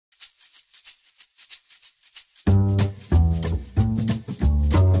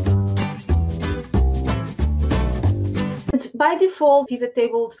By default, pivot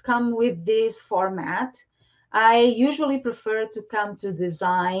tables come with this format. I usually prefer to come to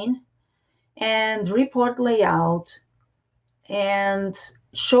design and report layout and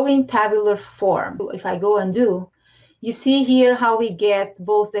showing tabular form. If I go undo, you see here how we get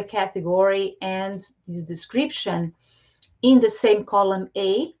both the category and the description in the same column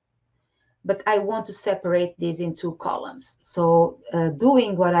A, but I want to separate these in two columns. So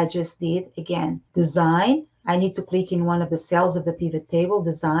doing what I just did, again, design, I need to click in one of the cells of the pivot table,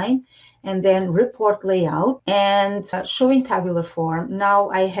 design, and then report layout and showing tabular form.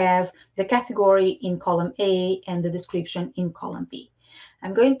 Now I have the category in column A and the description in column B.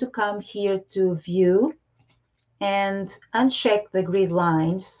 I'm going to come here to view and uncheck the grid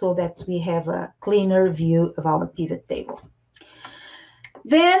lines so that we have a cleaner view of our pivot table.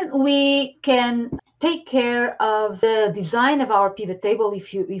 Then we can take care of the design of our pivot table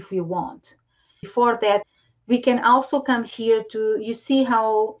if we want. Before that, we can also come here to, you see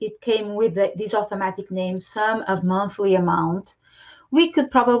how it came with these automatic names, sum of monthly amount. We could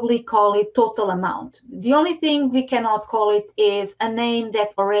probably call it total amount. The only thing we cannot call it is a name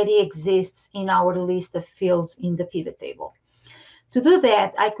that already exists in our list of fields in the pivot table. To do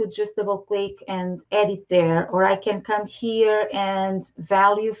that, I could just double click and edit there, or I can come here and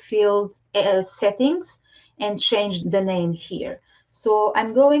value field settings and change the name here. So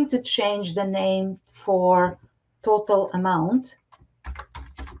I'm going to change the name for total amount,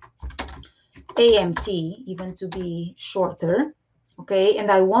 AMT, even to be shorter. Okay, and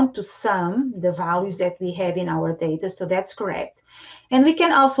I want to sum the values that we have in our data, so that's correct. And we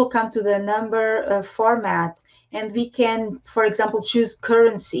can also come to the number format, and we can, for example, choose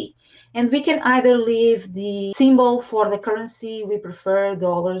currency. And we can either leave the symbol for the currency we prefer,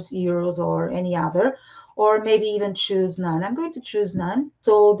 dollars, euros, or any other, or maybe even choose none. I'm going to choose none,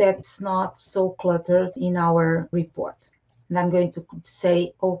 so that's not so cluttered in our report. And I'm going to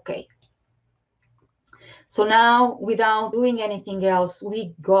say OK. So now, without doing anything else,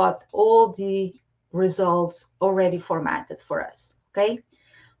 we got all the results already formatted for us. Okay,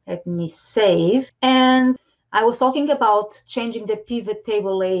 let me save. And I was talking about changing the pivot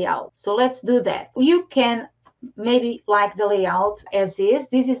table layout. So let's do that. You can maybe like the layout as is.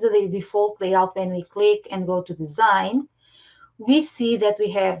 This is the default layout. When we click and go to design, we see that we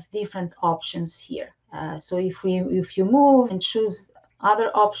have different options here. So if you move and choose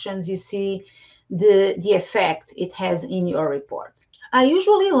other options, you see the effect it has in your report. I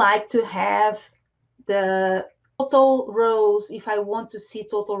usually like to have the total rows, if I want to see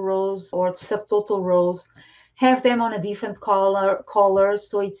total rows or subtotal rows, have them on a different color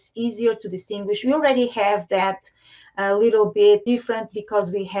so it's easier to distinguish. We already have that a little bit different because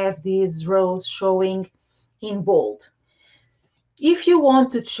we have these rows showing in bold. If you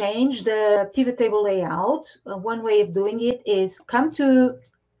want to change the pivot table layout, one way of doing it is come to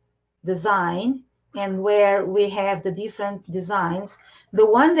design, and where we have the different designs, the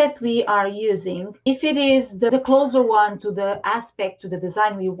one that we are using, if it is the closer one to the aspect, to the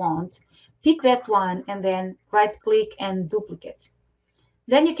design we want, pick that one and then right click and duplicate.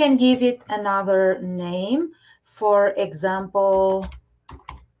 Then you can give it another name, for example,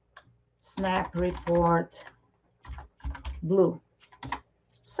 snap report blue,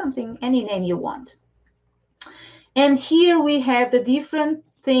 something, any name you want. And here we have the different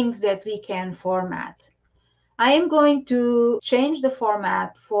things that we can format. I am going to change the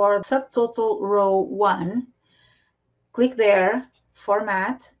format for subtotal row 1. Click there,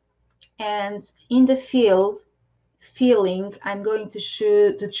 format, and in the filling, I'm going to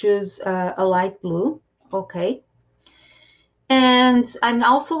choose a light blue. Okay. And I'm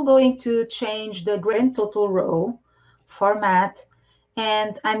also going to change the grand total row format,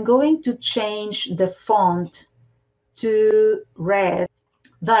 and I'm going to change the font to red,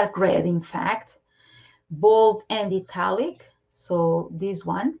 dark red, in fact, bold and italic. So this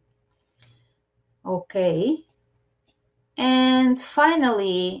one. Okay. And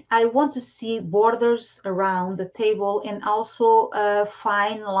finally, I want to see borders around the table and also a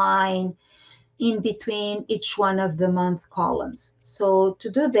fine line in between each one of the month columns. So to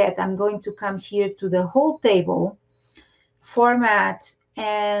do that, I'm going to come here to the whole table, format,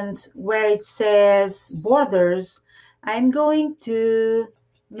 and where it says borders, I'm going to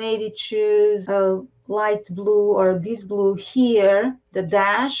maybe choose a light blue or this blue here, the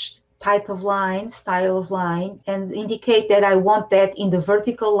dashed type of line, style of line, and indicate that I want that in the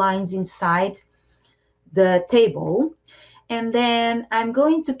vertical lines inside the table. And then I'm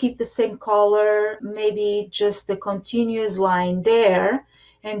going to keep the same color, maybe just the continuous line there,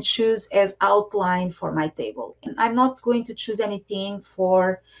 and choose as outline for my table. And I'm not going to choose anything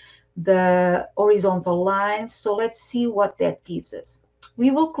for the horizontal lines. So let's see what that gives us.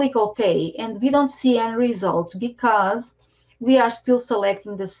 We will click OK, and we don't see any result because we are still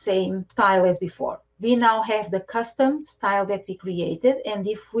selecting the same style as before. We now have the custom style that we created, and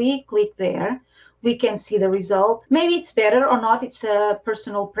if we click there, we can see the result. Maybe it's better or not, it's a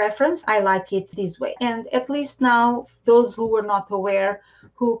personal preference. I like it this way. And at least now, those who were not aware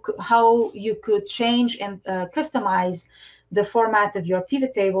how you could change and customize the format of your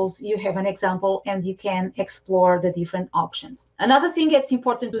pivot tables, you have an example and you can explore the different options. Another thing that's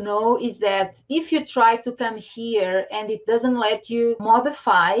important to know is that if you try to come here and it doesn't let you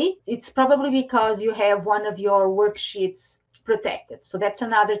modify, it's probably because you have one of your worksheets protected. So that's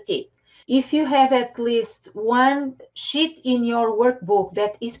another tip. If you have at least one sheet in your workbook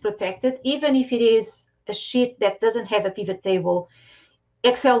that is protected, even if it is a sheet that doesn't have a pivot table,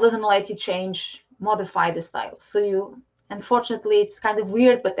 Excel doesn't let you modify the styles. So unfortunately, it's kind of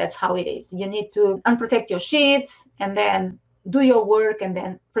weird, but that's how it is. You need to unprotect your sheets and then do your work and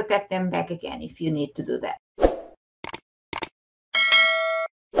then protect them back again if you need to do that.